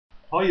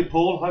Hiya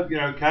Paul, hope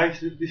you're okay.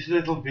 So this is a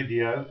little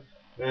video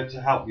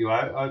to help you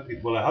out. I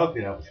hope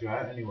it helps you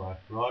out anyway.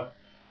 Right,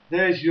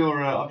 there's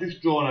your. I've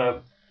just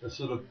drawn a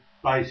sort of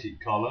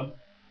basic column,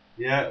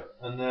 yeah,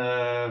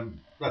 and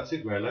that's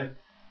it really.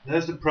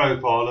 There's the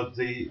profile of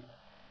the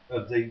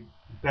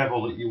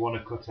bevel that you want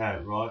to cut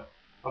out. Right,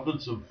 I've done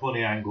some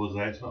funny angles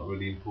there. It's not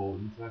really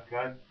important.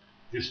 Okay,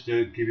 just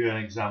to give you an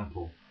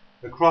example.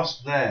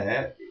 Across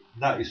there,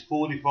 that is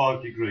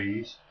 45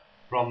 degrees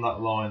from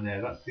that line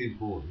there. That's the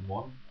important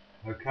one.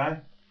 Okay,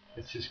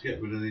 let's just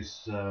get rid of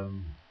this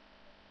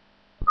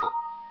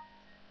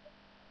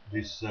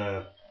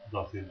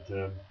dotted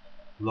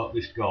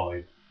this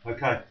guide.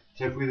 Okay,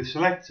 so if we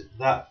select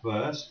that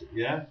first,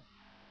 yeah,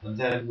 and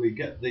then we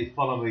get the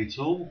follow me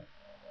tool,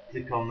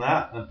 click on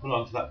that and put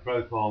onto that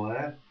profile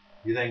there,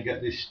 you then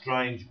get this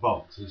strange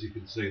box, as you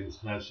can see,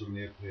 that's now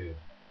suddenly appeared.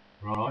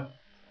 Right,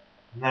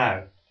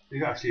 now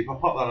if I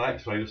pop that on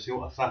X-ray, you'll see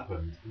what's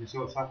happened. Can you see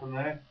what's happened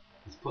there?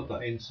 Let's put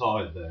that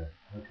inside there.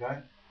 Okay,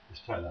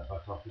 just take that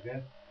back off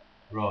again.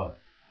 Right,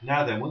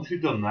 now then, once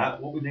we've done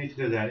that, what we need to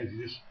do then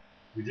is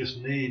we just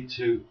need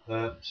to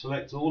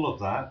select all of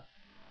that,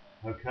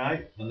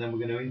 okay, and then we're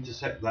going to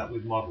intersect that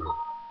with model.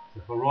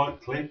 So if I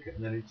right click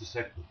and then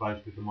intersect the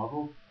face with the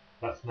model,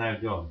 that's now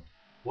done.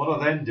 What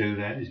I then do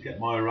then is get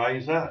my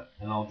eraser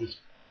and I'll just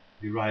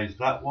erase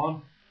that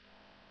one,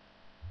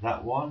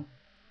 that one,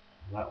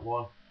 that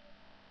one,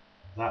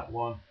 that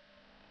one,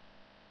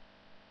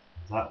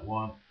 that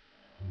one,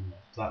 and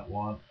that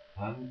one,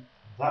 and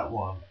that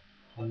one.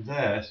 And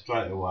there,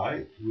 straight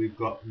away, we've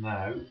got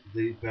now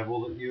the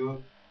bevel that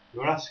you're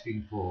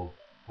asking for.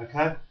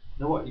 Okay.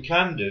 Now, what you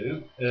can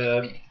do,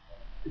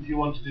 if you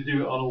wanted to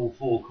do it on all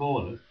four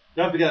corners,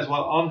 don't forget as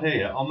well, on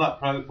here, on that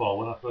profile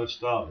when I first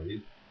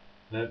started,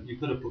 you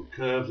could have put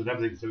curves and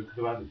everything, so it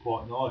could have had it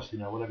quite nice, you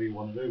know, whatever you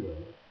want to do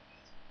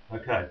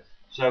really. Okay.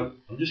 So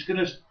I'm just going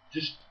to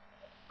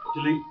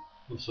delete.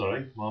 Oh,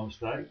 sorry, my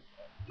mistake.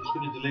 I'm just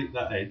going to delete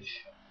that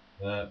edge,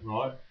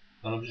 right?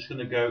 And I'm just going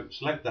to go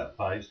select that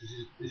face.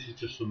 This is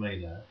just for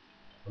me now.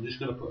 I'm just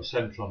going to put a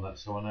centre on that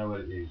so I know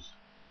where it is.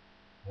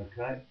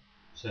 Okay,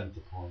 centre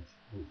point.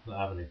 It's not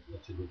having it.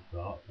 That's a good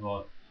start.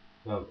 Right.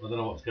 So I don't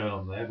know what's going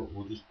on there, but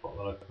we'll just pop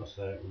that across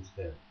there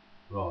instead.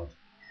 Right.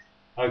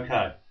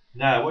 Okay.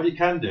 Now what you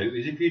can do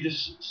is if you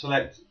just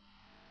select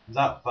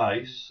that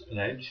face and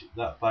edge,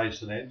 that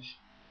face and edge,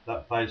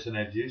 that face and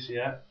edges,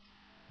 yeah.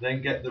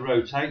 Then get the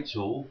rotate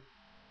tool,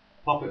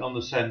 pop it on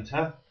the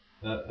centre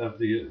of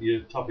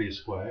your top of your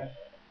square,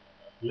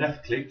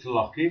 left click to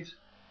lock it,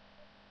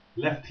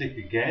 left click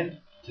again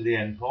to the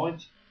end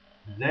point,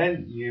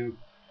 then you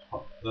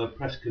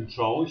press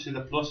Control, you see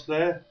the plus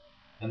there,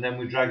 and then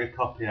we drag a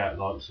copy out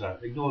like so.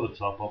 Ignore the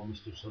top, I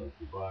must have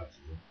selected it by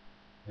accident.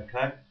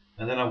 Okay,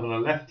 and then I'm going to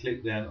left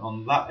click then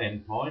on that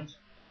end point,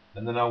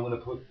 and then I'm going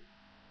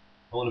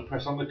to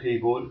press on the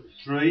keyboard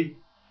 3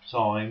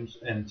 times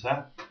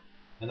enter,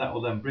 and that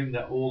will then bring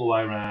that all the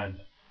way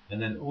around.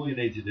 And then all you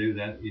need to do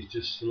then is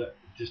just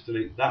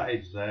delete that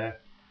edge there,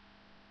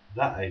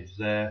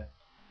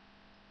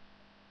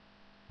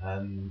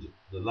 and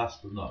the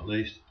last but not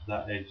least,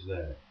 that edge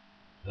there.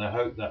 And I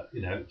hope that,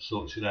 you know,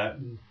 sorts it out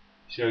and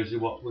shows you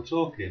what we're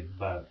talking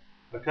about.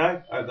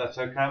 Okay, I hope that's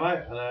okay,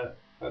 mate, and I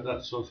hope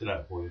that sorts it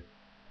out for you.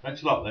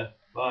 Thanks a lot then.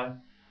 Bye.